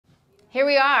Here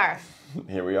we are.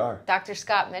 Here we are. Dr.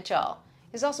 Scott Mitchell.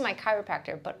 He's also my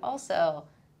chiropractor, but also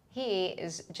he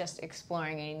is just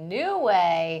exploring a new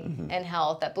way in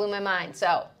health that blew my mind.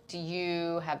 So, do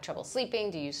you have trouble sleeping?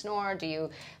 Do you snore? Do you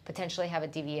potentially have a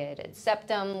deviated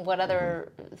septum? What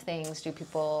other things do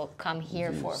people come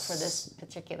here for this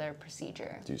particular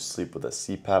procedure? Do you sleep with a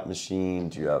CPAP machine?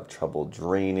 Do you have trouble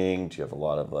draining? Do you have a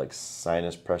lot of like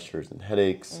sinus pressures and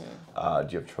headaches? Do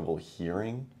you have trouble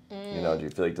hearing? You know, do you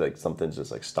feel like something's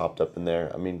just like stopped up in there?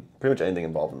 I mean, pretty much anything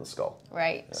involved in the skull.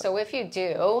 Right. Yeah. So if you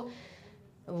do,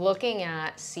 looking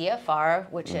at CFR,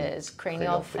 which is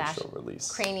Cranial Facial Release.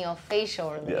 Cranial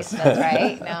Facial Release, yes. That's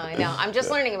right. No, I know. I'm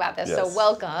just learning about this, so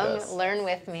welcome. Learn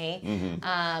with me.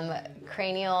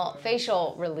 Cranial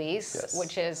Facial Release,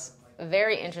 which is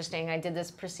very interesting. I did this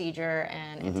procedure,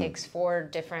 and it takes 4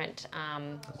 different,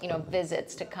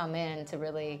 visits to come in to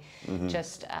really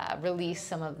just release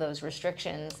some of those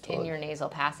restrictions in your nasal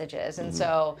passages. And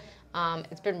so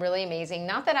it's been really amazing.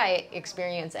 Not that I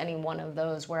experienced any one of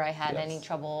those where I had any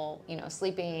trouble,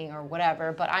 sleeping or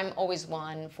whatever, but I'm always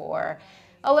one for,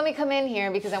 oh, let me come in here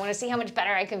because I want to see how much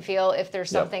better I can feel if there's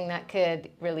something that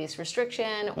could release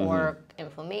restriction or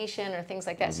inflammation or things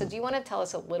like that. So do you want to tell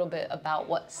us a little bit about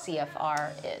what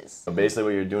CFR is? So basically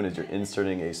what you're doing is you're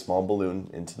inserting a small balloon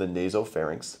into the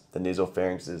nasopharynx. The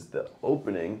nasopharynx is the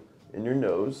opening in your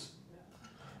nose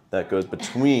that goes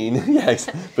between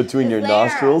between your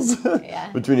nostrils,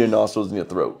 between your nostrils and your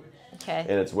throat. Okay.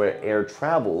 And it's where air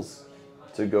travels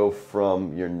to go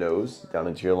from your nose down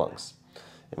into your lungs.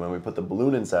 And when we put the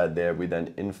balloon inside there, we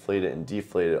then inflate it and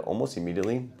deflate it almost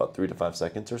immediately, about 3 to 5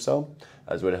 seconds or so,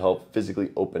 as a way to help physically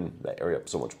open that area up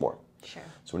so much more. Sure.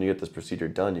 So when you get this procedure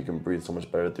done, you can breathe so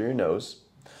much better through your nose.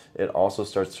 It also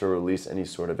starts to release any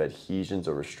sort of adhesions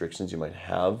or restrictions you might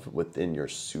have within your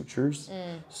sutures.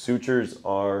 Sutures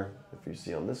are, if you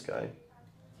see on this guy,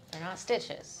 they're not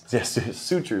stitches. Yes,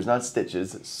 sutures, not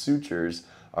stitches. Sutures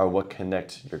are what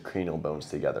connect your cranial bones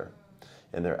together.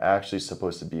 And they're actually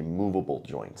supposed to be movable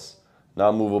joints.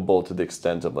 Not movable to the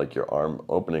extent of like your arm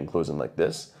opening and closing like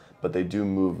this, but they do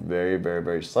move very, very,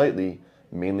 very slightly,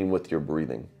 mainly with your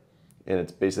breathing. And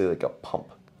it's basically like a pump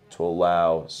to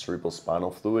allow cerebral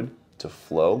spinal fluid to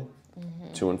flow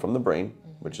to and from the brain,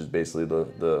 which is basically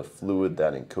the fluid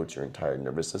that encoats your entire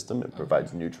nervous system. It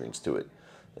provides nutrients to it.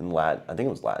 In Latin, I think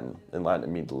it was Latin. In Latin, it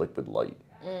means liquid light.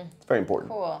 It's very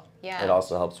important. Cool, yeah. It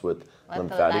also helps with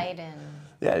lymphatic. Let the light in.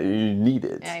 Yeah, you need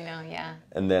it. I know, yeah.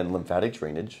 And then lymphatic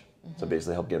drainage, so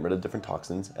basically help get rid of different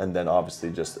toxins, and then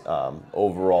obviously just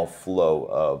overall flow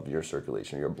of your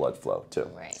circulation, your blood flow too.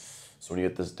 Right. So when you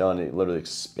get this done, it literally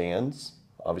expands,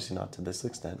 obviously not to this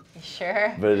extent.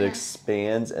 Sure. But it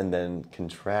expands and then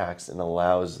contracts and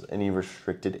allows any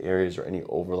restricted areas or any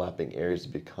overlapping areas to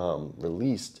become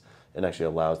released, and actually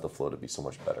allows the flow to be so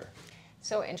much better.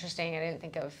 So interesting. I didn't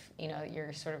think of,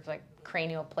 your sort of like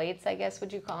cranial plates, I guess,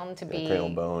 would you call them, to be... cranial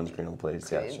bones, cranial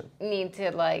plates, yeah, sure. Need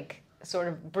to like sort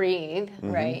of breathe,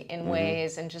 right, in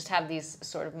ways, and just have these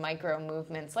sort of micro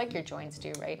movements like your joints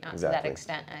do, right? Not to that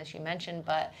extent, as you mentioned,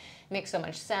 but it makes so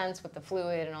much sense with the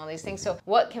fluid and all these things. So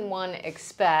what can one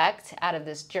expect out of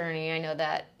this journey? I know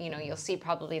that, you'll see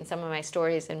probably in some of my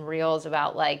stories and reels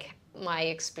about like my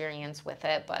experience with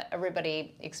it, but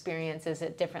everybody experiences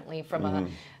it differently from a...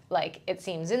 Like, it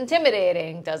seems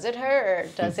intimidating. Does it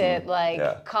hurt? Does it,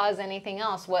 cause anything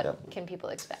else? What can people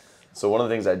expect? So one of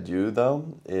the things I do,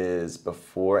 though, is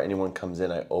before anyone comes in,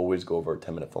 I always go over a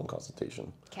 10-minute phone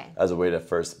consultation. Okay. As a way to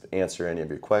first answer any of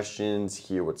your questions,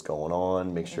 hear what's going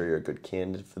on, make sure you're a good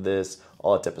candidate for this,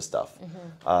 all that type of stuff.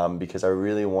 Because I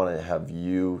really want to have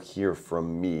you hear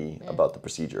from me about the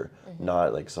procedure,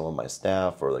 not like some of my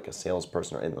staff or like a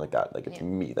salesperson or anything like that. Like, it's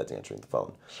me that's answering the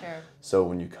phone. Sure. So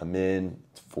when you come in,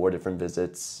 it's 4 different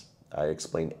visits. I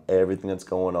explain everything that's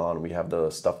going on. We have the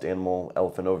stuffed animal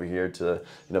elephant over here to,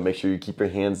 make sure you keep your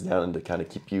hands down and to kind of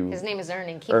keep you... His name is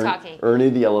Ernie. Keep talking. Ernie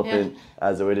the elephant,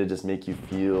 as a way to just make you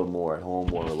feel more at home,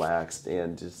 more relaxed,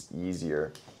 and just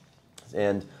easier.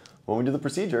 And when we do the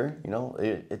procedure,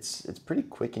 it's pretty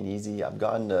quick and easy. I've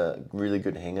gotten a really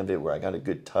good hang of it, where I got a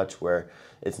good touch where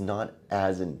it's not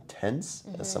as intense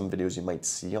as some videos you might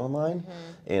see online.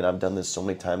 And I've done this so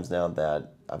many times now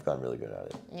that I've gotten really good at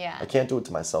it. Yeah. I can't do it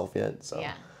to myself yet, so.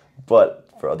 Yeah. But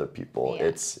for other people,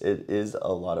 it is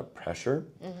a lot of pressure,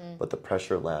 but the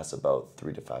pressure lasts about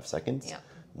 3 to 5 seconds. Yeah.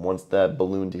 Once that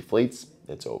balloon deflates,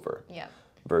 it's over. Yeah.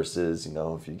 Versus,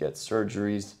 if you get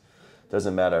surgeries,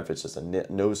 doesn't matter if it's just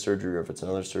a nose surgery or if it's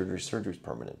another surgery, surgery's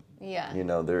permanent. Yeah.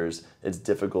 It's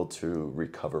difficult to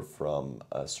recover from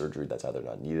a surgery that's either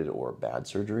not needed or bad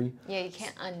surgery. Yeah, you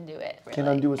can't undo it, really. Can't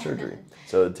undo a surgery.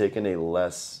 So taking a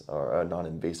less or a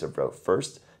non-invasive route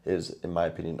first is, in my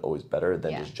opinion, always better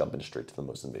than just jumping straight to the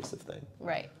most invasive thing.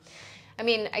 Right. I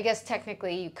mean, I guess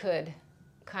technically you could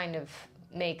kind of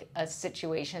make a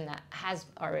situation that has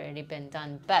already been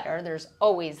done better. There's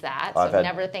always that. So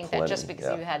never think that just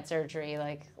because you had surgery,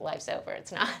 like, life's over.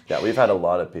 It's not. Yeah, we've had a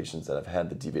lot of patients that have had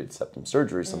the deviated septum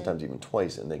surgery, sometimes even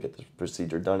twice, and they get the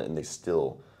procedure done and they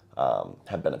still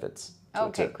have benefits. So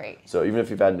okay, great. So even if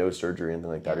you've had no surgery or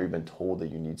anything like that, or you've been told that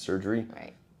you need surgery,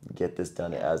 get this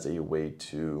done as a way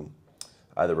to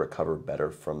either recover better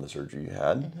from the surgery you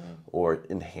had, or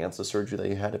enhance the surgery that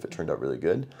you had if it turned out really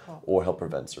good, or help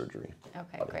prevent surgery.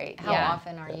 Okay, great. How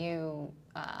often are you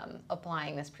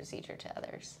applying this procedure to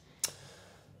others?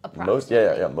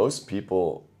 Most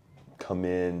people come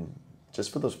in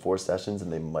just for those 4 sessions,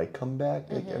 and they might come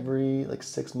back like every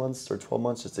 6 months or 12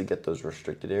 months just to get those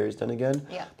restricted areas done again.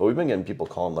 Yeah. But we've been getting people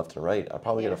calling left and right. I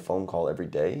probably get a phone call every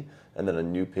day, and then a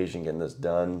new patient getting this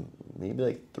done maybe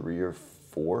like 3 or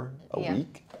 4 a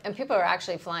week. And people are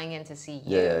actually flying in to see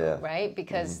you, right?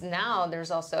 Because now there's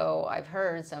also, I've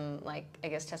heard some, I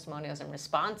guess, testimonials and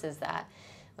responses that,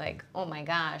 oh my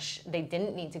gosh, they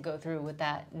didn't need to go through with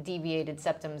that deviated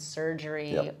septum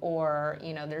surgery, or,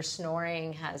 their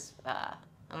snoring has, I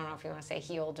don't know if you want to say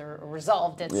healed or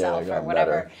resolved itself or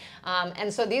whatever.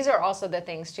 And so these are also the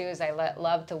things too, is I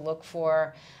love to look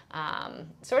for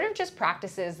sort of just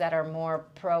practices that are more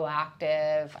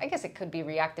proactive. I guess it could be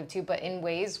reactive too, but in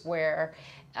ways where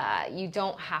you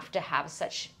don't have to have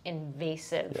such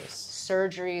invasive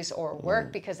surgeries or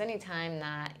work, because anytime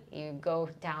that you go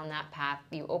down that path,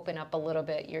 you open up a little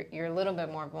bit, you're a little bit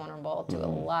more vulnerable to a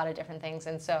lot of different things.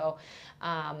 And so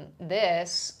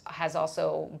this has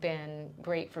also been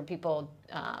great for people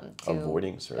to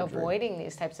avoiding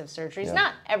these types of surgeries.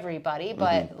 Not everybody,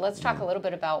 but let's talk a little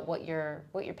bit about what your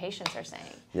patients are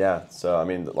saying. Yeah, so I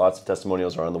mean, lots of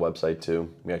testimonials are on the website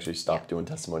too. We actually stopped doing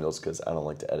testimonials because I don't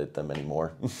like to edit them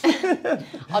anymore.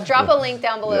 I'll drop a link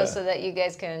down below so that you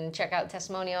guys can check out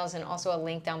testimonials, and also a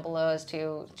link down below as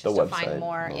to just to find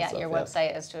more. Your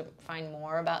website is to find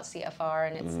more about CFR,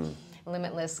 and it's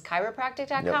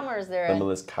limitlesschiropractic.com, or is there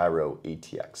Limitless Chiro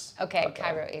ATX. Okay,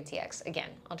 Chiro ATX. Again,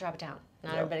 I'll drop it down.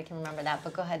 Not everybody can remember that,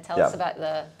 but go ahead, tell us about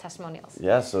the testimonials.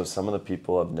 Yeah, so some of the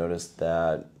people have noticed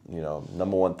that,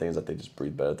 number one thing is that they just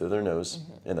breathe better through their nose,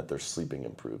 and that their sleeping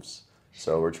improves.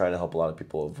 So we're trying to help a lot of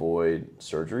people avoid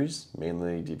surgeries,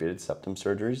 mainly deviated septum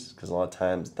surgeries, because a lot of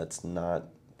times that's not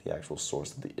the actual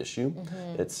source of the issue.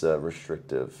 It's a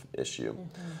restrictive issue.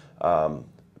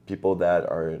 People that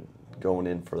are going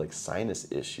in for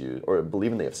sinus issues, or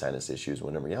believing they have sinus issues,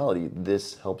 when in reality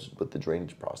this helps with the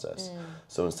drainage process.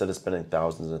 So instead of spending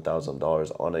thousands and thousands of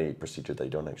dollars on a procedure that you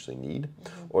don't actually need,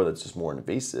 or that's just more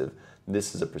invasive,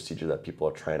 this is a procedure that people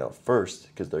are trying out first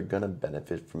because they're going to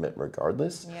benefit from it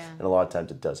regardless. And a lot of times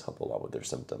it does help a lot with their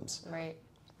symptoms. Right.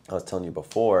 I was telling you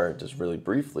before, just really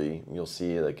briefly, you'll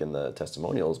see in the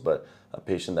testimonials, but a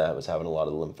patient that was having a lot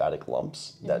of lymphatic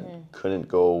lumps that couldn't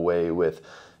go away with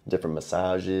different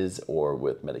massages or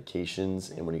with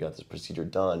medications, and when he got this procedure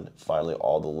done, finally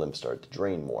all the lymph started to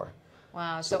drain more.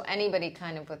 Wow, so anybody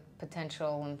kind of with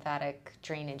potential lymphatic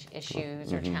drainage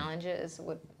issues or challenges,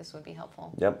 this would be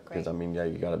helpful. Yep, because I mean,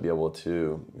 you got to be able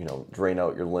to, drain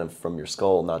out your lymph from your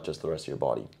skull, not just the rest of your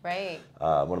body. Right.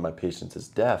 One of my patients is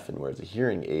deaf and wears a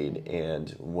hearing aid,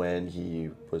 and when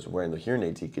he was wearing the hearing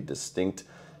aids, he could distinct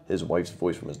his wife's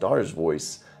voice from his daughter's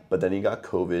voice, but then he got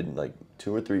COVID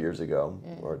 2 or 3 years ago,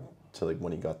 or to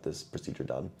when he got this procedure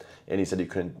done, and he said he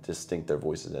couldn't distinct their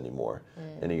voices anymore.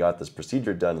 And he got this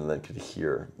procedure done and then could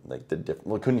hear the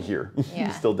different, couldn't hear,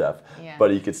 he's still deaf,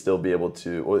 but he could still be able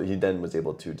to, or he then was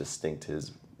able to distinct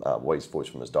his wife's voice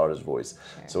from his daughter's voice.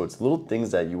 So it's little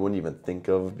things that you wouldn't even think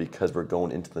of because we're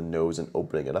going into the nose and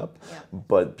opening it up,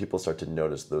 but people start to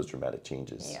notice those dramatic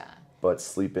changes. But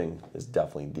sleeping is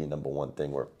definitely the number one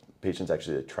thing where patients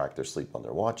actually track their sleep on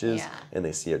their watches, and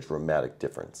they see a dramatic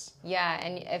difference. Yeah,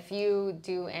 and if you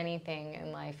do anything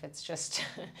in life, it's just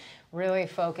really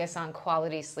focus on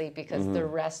quality sleep, because the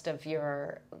rest of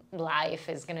your life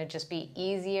is going to just be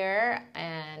easier,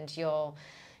 and you'll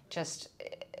just,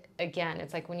 again,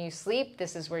 it's like when you sleep,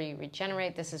 this is where you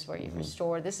regenerate, this is where you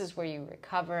restore, this is where you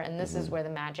recover, and this is where the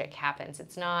magic happens.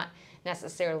 It's not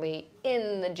necessarily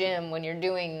in the gym when you're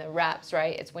doing the reps,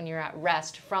 right? It's when you're at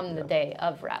rest from the day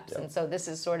of reps. And so this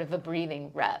is sort of a breathing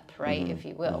rep, right, if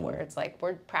you will, where it's like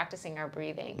we're practicing our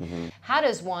breathing. How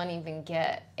does one even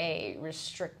get a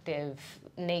restrictive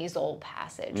nasal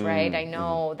passage, right? I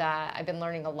know that I've been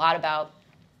learning a lot about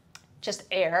just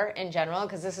air in general,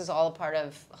 because this is all a part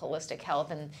of holistic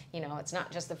health, and it's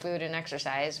not just the food and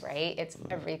exercise, right? It's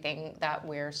everything that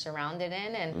we're surrounded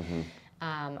in, and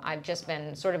I've just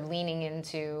been sort of leaning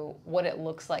into what it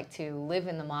looks like to live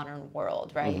in the modern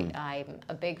world, right? I'm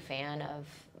a big fan of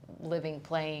living,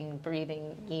 playing,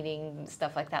 breathing, eating,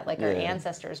 stuff like that, like our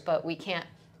ancestors, but we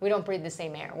don't breathe the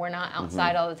same air. We're not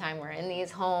outside all the time. We're in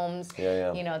these homes.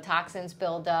 You know, toxins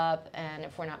build up, and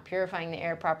if we're not purifying the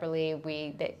air properly,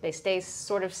 they stay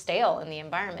sort of stale in the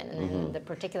environment and in the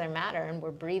particular matter, and we're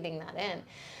breathing that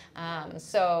in.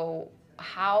 So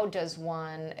how does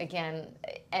one, again,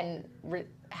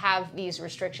 have these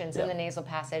restrictions in the nasal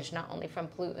passage, not only from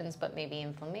pollutants, but maybe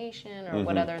inflammation or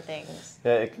what other things?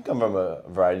 Yeah, it can come from a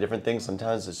variety of different things.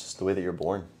 Sometimes it's just the way that you're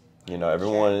born. You know,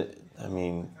 everyone, I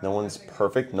mean, no one's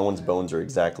perfect. No one's bones are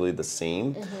exactly the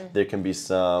same. There can be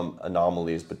some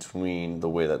anomalies between the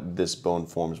way that this bone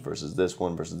forms versus this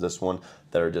one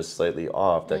that are just slightly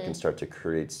off that can start to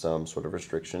create some sort of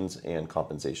restrictions and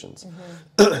compensations.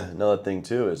 Another thing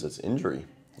too is it's injury,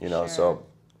 you know, so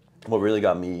what really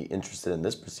got me interested in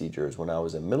this procedure is when I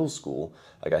was in middle school,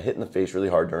 I got hit in the face really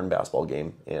hard during a basketball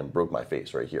game and broke my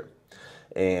face right here.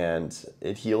 And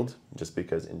it healed just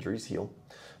because injuries heal.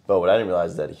 But what I didn't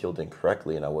realize is that it healed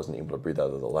incorrectly and I wasn't able to breathe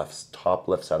out of the top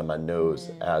left side of my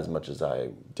nose as much as I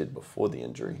did before the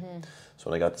injury. So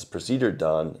when I got this procedure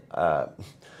done,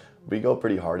 we go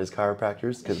pretty hard as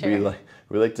chiropractors because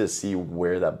we like to see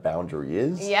where that boundary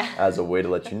is as a way to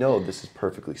let you know this is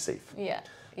perfectly safe.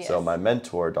 So my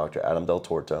mentor, Dr. Adam Del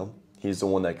Torto, he's the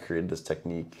one that created this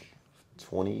technique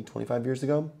 25 years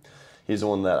ago. He's the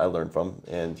one that I learned from,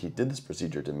 and he did this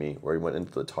procedure to me where he went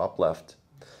into the top left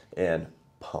and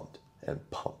pumped and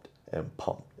pumped and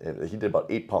pumped. And he did about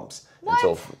 8 pumps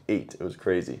until 8. It was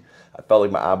crazy. I felt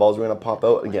like my eyeballs were going to pop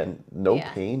out. Again, no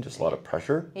pain, just a lot of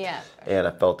pressure. And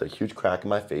I felt a huge crack in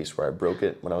my face where I broke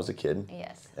it when I was a kid.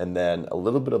 And then a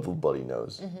little bit of a bloody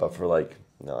nose, but for like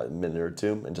a minute or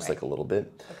two and just like a little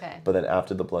bit. But then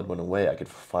after the blood went away, I could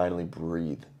finally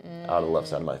breathe out of the left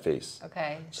side of my face.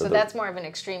 So that's more of an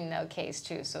extreme though case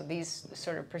too. So these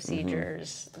sort of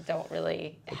procedures don't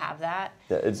really have that.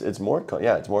 Yeah, it's more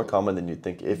common than you'd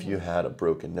think if you had a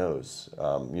broken nose.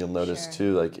 You'll notice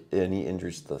too, like any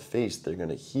injuries to the face, they're going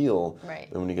to heal.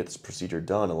 And when you get this procedure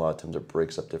done, a lot of times it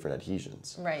breaks up different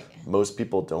adhesions. Most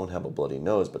people don't have a bloody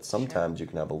nose, but sometimes you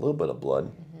can have a little bit of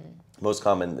blood. Most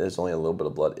common is only a little bit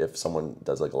of blood if someone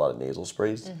does like a lot of nasal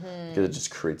sprays, because it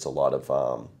just creates a lot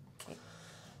of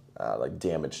like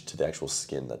damage to the actual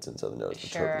skin that's inside the nose, the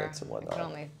turbinates and whatnot. I can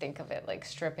only think of it like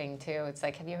stripping too. It's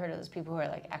like, have you heard of those people who are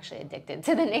like actually addicted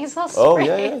to the nasal spray? Oh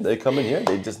yeah, they come in here,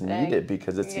 they just need it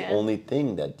because it's the only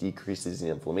thing that decreases the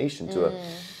inflammation to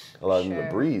allow them to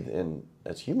breathe. And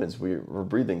as humans, we're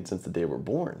breathing since the day we're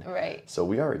born. So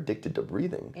we are addicted to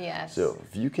breathing. So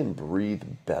if you can breathe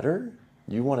better,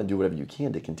 you want to do whatever you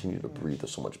can to continue to breathe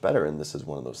so much better, and this is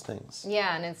one of those things.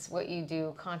 Yeah, and it's what you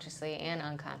do consciously and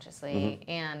unconsciously,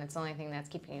 and it's the only thing that's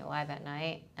keeping you alive at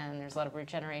night, and there's a lot of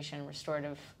regeneration,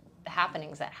 restorative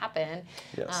happenings that happen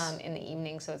in the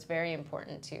evening, so it's very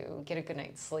important to get a good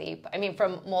night's sleep. I mean,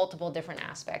 from multiple different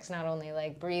aspects, not only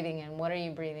like breathing in, what are you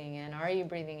breathing in, are you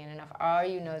breathing in enough, are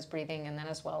you nose breathing, and then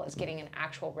as well as getting an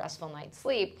actual restful night's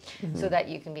sleep so that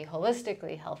you can be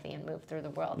holistically healthy and move through the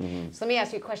world. So let me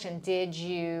ask you a question. Did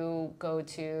you go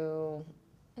to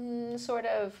sort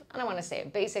of, I don't want to say a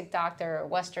basic doctor or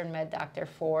Western med doctor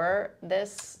for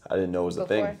this? I didn't know it was a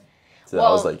thing. So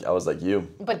well, I was like you.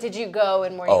 But did you go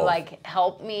and were you like,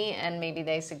 help me, and maybe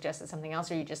they suggested something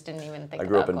else, or you just didn't even think about it? I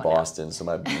grew up in Boston, so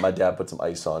my dad put some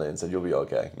ice on it and said, you'll be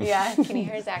okay. Yeah, can you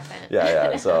hear his accent?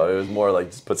 Yeah, so it was more like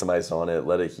just put some ice on it,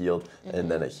 let it heal, and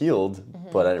then it healed,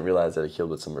 but I didn't realize that it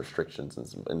healed with some restrictions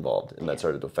involved, and that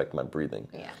started to affect my breathing.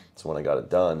 So when I got it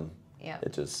done,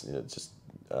 it just,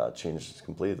 changed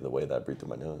completely the way that I breathe through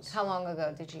my nose. How long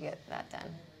ago did you get that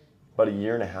done? About a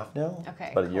year and a half now.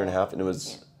 Okay, About a year and a half, and it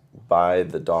was by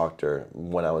the doctor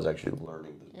when I was actually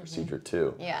learning the procedure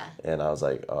too. And I was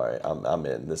like, all right, I'm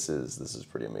in. This is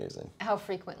pretty amazing. How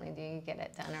frequently do you get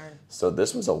it done? Or so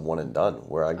this was a one and done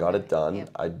where I got it done.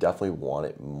 I definitely want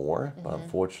it more, but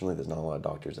unfortunately there's not a lot of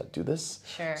doctors that do this.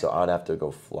 So I'd have to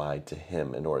go fly to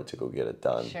him in order to go get it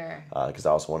done. Because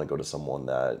I also want to go to someone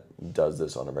that does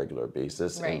this on a regular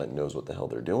basis and that knows what the hell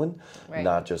they're doing,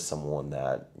 not just someone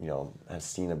that has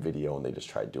seen a video and they just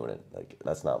tried doing it. Like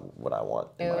that's not what I want.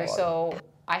 So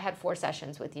I had 4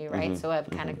 sessions with you, right? So I've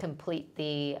kind of complete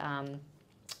the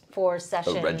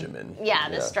 4-session the regimen. Yeah,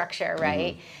 the structure,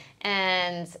 right?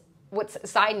 And what's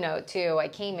side note too, I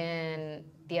came in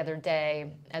the other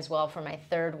day as well for my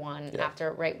third one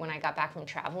after right when I got back from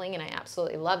traveling, and I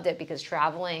absolutely loved it because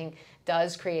traveling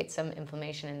does create some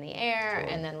inflammation in the air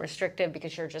and then restrictive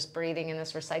because you're just breathing in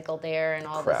this recycled air and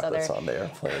all this other that's on the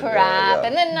airplane. crap.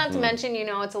 And then not to mention, you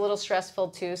know, it's a little stressful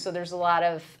too, so there's a lot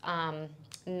of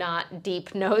not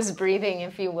deep nose breathing,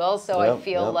 if you will. So I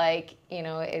feel like, you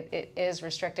know, it is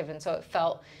restrictive, and so it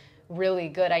felt really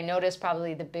good. I noticed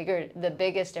probably the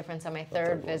biggest difference on my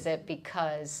third visit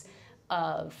because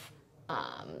of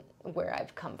where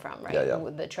I've come from, right?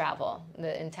 With the travel,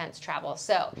 the intense travel.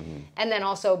 So, and then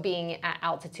also being at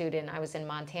altitude, and I was in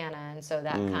Montana, and so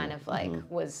that kind of like it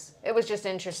was just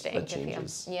interesting. That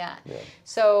changes.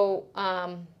 So,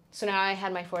 so now I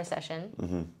had my 4th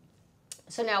session.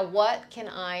 So now what can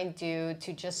I do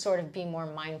to just sort of be more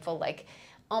mindful, like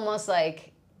almost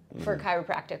like for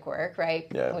chiropractic work, right?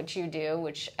 Which you do,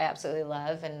 which I absolutely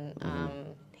love. And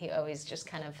he always just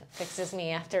kind of fixes me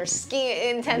after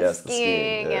intense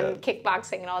skiing and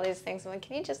kickboxing and all these things. I'm like,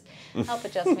 can you just help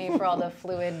adjust me for all the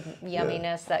fluid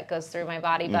yumminess that goes through my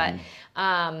body? But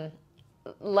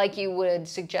like you would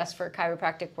suggest for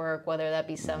chiropractic work, whether that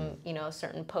be some, you know,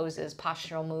 certain poses,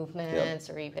 postural movements,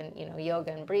 or even, you know,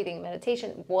 yoga and breathing,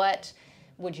 meditation, what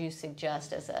would you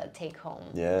suggest as a take home?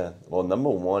 Yeah, well, number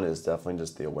one is definitely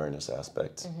just the awareness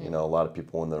aspect. You know, a lot of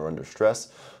people when they're under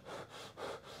stress,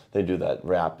 they do that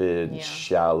rapid,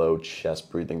 shallow chest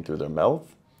breathing through their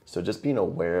mouth. So just being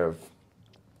aware of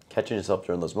catching yourself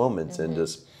during those moments and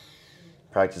just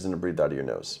practicing to breathe out of your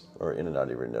nose or in and out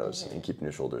of your nose and keeping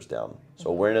your shoulders down. So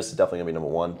awareness is definitely gonna be number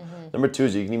one. Number two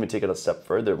is you can even take it a step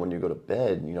further. When you go to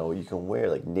bed, you know, you can wear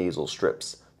like nasal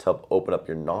strips to help open up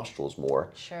your nostrils more.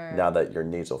 Now that your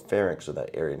nasal pharynx, or that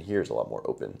area in here, is a lot more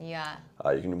open.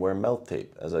 You can wear mouth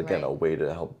tape as, again, a way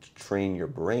to help train your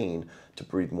brain to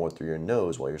breathe more through your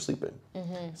nose while you're sleeping.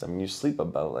 So, I mean, you sleep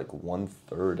about like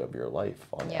 1/3 of your life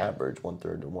on average,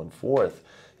 1/3 to 1/4.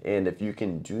 And if you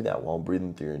can do that while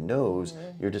breathing through your nose,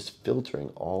 you're just filtering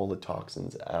all the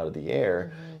toxins out of the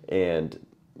air and,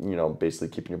 you know, basically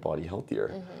keeping your body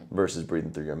healthier versus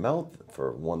breathing through your mouth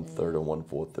for 1/3 or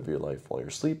 1/4 of your life while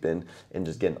you're sleeping and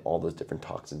just getting all those different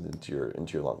toxins into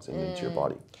your lungs and into your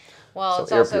body. Well, so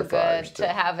it's also good to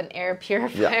have an air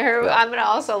purifier. I'm going to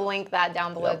also link that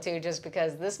down below too, just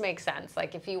because this makes sense.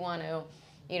 Like if you want to,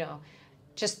 you know,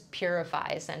 just purify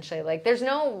essentially. Like there's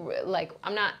no, like,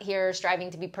 I'm not here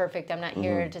striving to be perfect. I'm not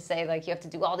here to say like you have to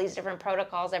do all these different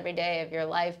protocols every day of your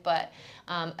life. But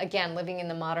again, living in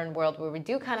the modern world where we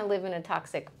do kind of live in a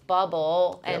toxic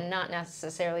bubble and not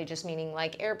necessarily just meaning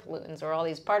like air pollutants or all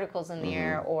these particles in the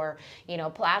air or, you know,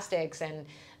 plastics and,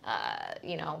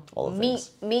 you know,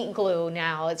 meat glue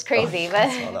now. It's crazy. But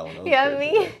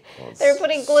they're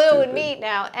putting glue in meat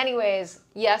now. Anyways,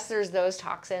 yes, there's those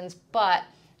toxins, but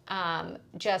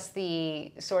just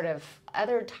the sort of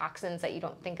other toxins that you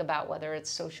don't think about, whether it's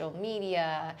social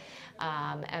media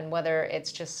and whether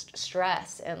it's just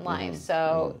stress in life.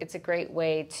 So it's a great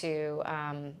way to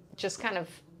just kind of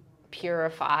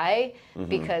purify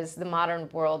because the modern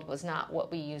world was not what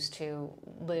we used to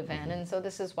live in. And so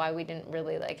this is why we didn't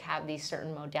really like have these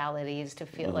certain modalities to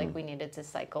feel like we needed to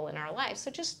cycle in our life.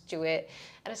 So just do it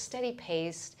at a steady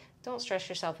pace. Don't stress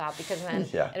yourself out because then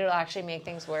it'll actually make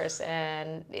things worse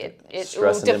and it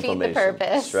will defeat the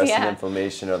purpose. Stress and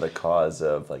inflammation are the cause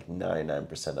of like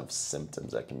 99% of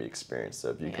symptoms that can be experienced. So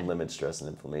if you can limit stress and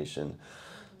inflammation,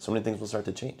 so many things will start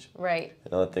to change.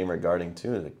 Another thing regarding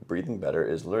too, like breathing better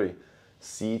is literally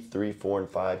C3, 4, and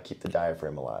 5 keep the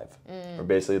diaphragm alive. Or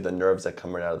basically the nerves that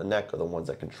come right out of the neck are the ones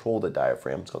that control the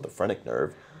diaphragm. It's called the phrenic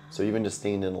nerve. So even just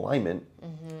staying in alignment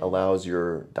allows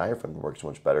your diaphragm to work so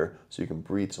much better, so you can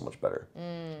breathe so much better.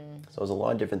 So there's a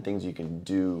lot of different things you can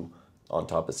do on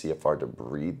top of CFR to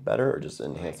breathe better or just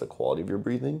enhance the quality of your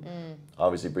breathing.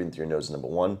 Obviously breathing through your nose is number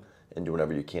one, and do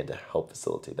whatever you can to help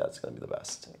facilitate that. It's going to be the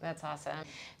best. That's awesome.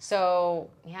 So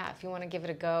yeah, if you want to give it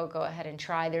a go ahead and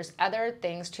try. There's other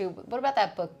things too. What about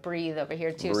that book, Breathe, over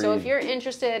here too? So if you're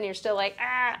interested and you're still like,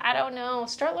 I don't know,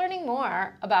 start learning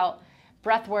more about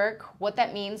breath work, what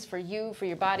that means for you, for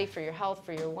your body, for your health,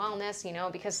 for your wellness, you know,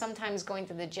 because sometimes going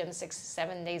to the gym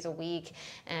 6-7 days a week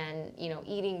and, you know,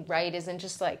 eating right isn't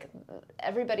just like,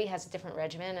 everybody has a different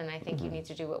regimen, and I think you need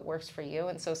to do what works for you.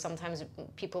 And so sometimes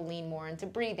people lean more into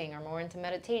breathing or more into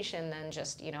meditation than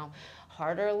just, you know,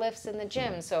 harder lifts in the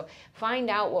gym. So find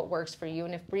out what works for you,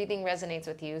 and if breathing resonates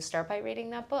with you, start by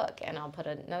reading that book, and I'll put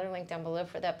another link down below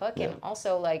for that book. And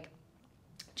also, like,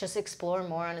 just explore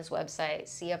more on his website,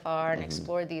 CFR, and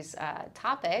explore these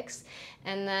topics,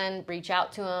 and then reach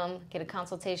out to him, get a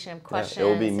consultation, questions. It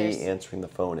will be me answering the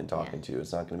phone and talking to you.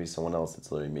 It's not going to be someone else.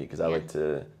 It's literally me, because I like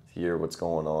to hear what's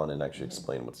going on and actually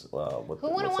explain what's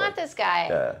who wouldn't want this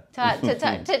guy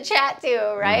to chat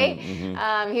to, right?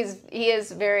 He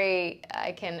is very,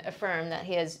 I can affirm that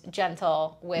he is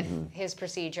gentle with his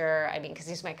procedure. I mean, because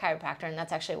he's my chiropractor, and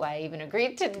that's actually why I even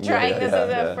agreed to trying this in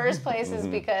the first place, is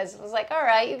because I was like, all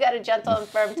right, you got a gentle and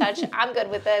firm touch. I'm good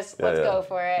with this. Let's go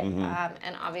for it.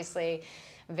 And obviously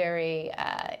very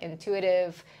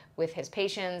intuitive with his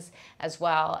patients, as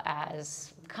well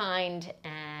as kind,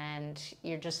 and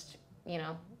you're just,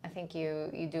 I think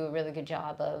you do a really good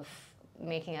job of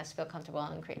making us feel comfortable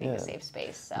and creating a safe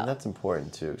space. So. And that's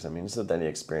important too, because I mean, just with any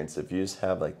experience, if you just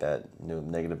have like that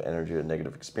negative energy or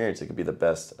negative experience, it could be the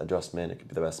best adjustment, it could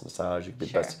be the best massage, it could be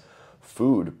the best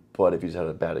food, but if you just had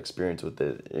a bad experience with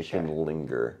it, it can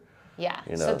linger. Yeah,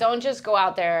 so don't just go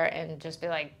out there and just be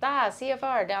like,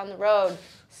 CFR down the road.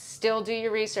 Still do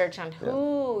your research on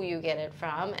who you get it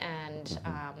from, and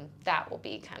that will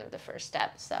be kind of the first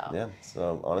step.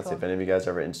 So honestly, if any of you guys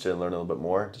are ever interested in learning a little bit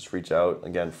more, just reach out.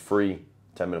 Again, free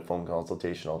 10-minute phone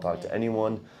consultation. I'll talk to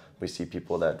anyone. We see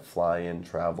people that fly in,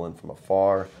 traveling from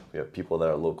afar. We have people that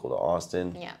are local to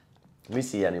Austin. Yeah. We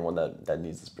see anyone that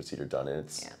needs this procedure done, and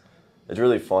it's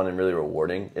really fun and really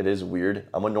rewarding. It is weird.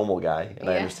 I'm a normal guy, and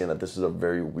I understand that this is a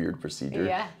very weird procedure.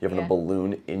 Yeah. You having a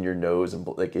balloon in your nose, and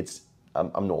like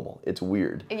I'm normal. It's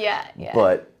weird. Yeah.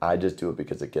 But I just do it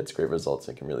because it gets great results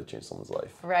and can really change someone's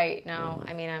life. Right. No,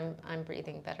 I mean, I'm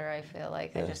breathing better. I feel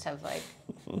like I just have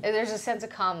there's a sense of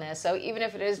calmness. So even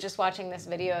if it is just watching this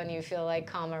video and you feel like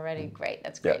calm already, great.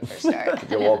 That's great for a start.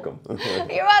 You're welcome.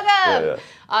 You're welcome.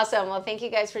 Awesome. Well, thank you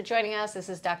guys for joining us. This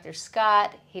is Dr.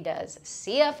 Scott. He does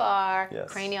CFR,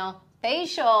 cranial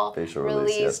facial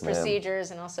release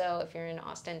procedures, and also if you're in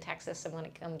Austin, Texas, and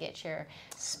want to come get your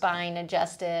spine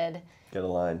adjusted, get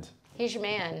aligned. He's your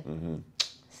man.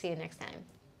 See you next time.